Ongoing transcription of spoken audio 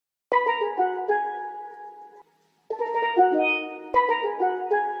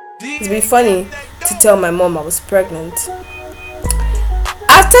It's been funny to tell my mom I was pregnant.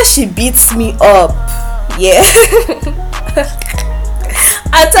 After she beats me up, yeah.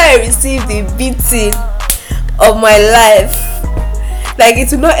 After I received the beating of my life, like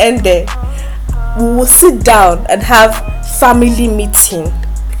it will not end there. We will sit down and have family meeting.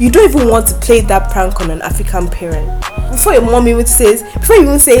 You don't even want to play that prank on an African parent. Before your mom even says, before you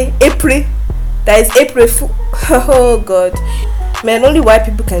even say April, that is April Fool. Oh God, man, only white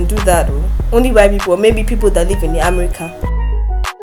people can do that. Only white people, or maybe people that live in America.